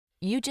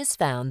You just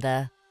found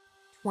the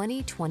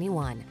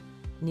 2021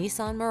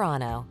 Nissan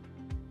Murano.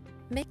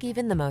 Make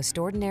even the most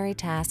ordinary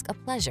task a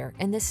pleasure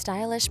in this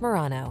stylish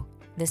Murano.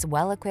 This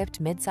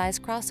well-equipped midsize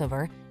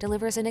crossover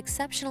delivers an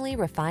exceptionally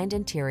refined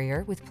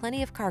interior with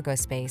plenty of cargo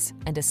space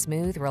and a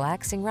smooth,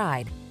 relaxing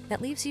ride that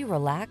leaves you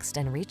relaxed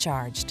and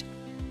recharged.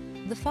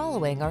 The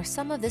following are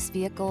some of this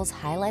vehicle's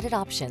highlighted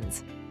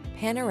options: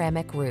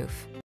 panoramic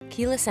roof,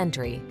 keyless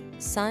entry,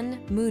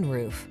 sun,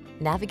 moonroof,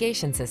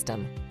 navigation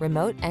system,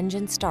 remote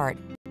engine start,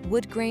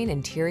 woodgrain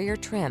interior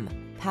trim,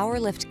 power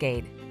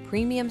liftgate,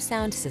 premium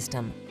sound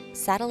system,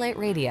 satellite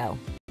radio,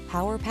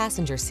 power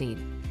passenger seat.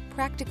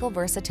 Practical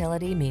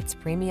versatility meets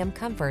premium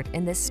comfort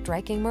in this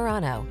striking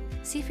Murano.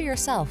 See for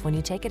yourself when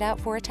you take it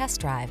out for a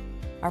test drive.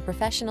 Our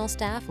professional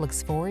staff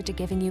looks forward to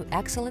giving you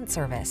excellent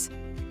service.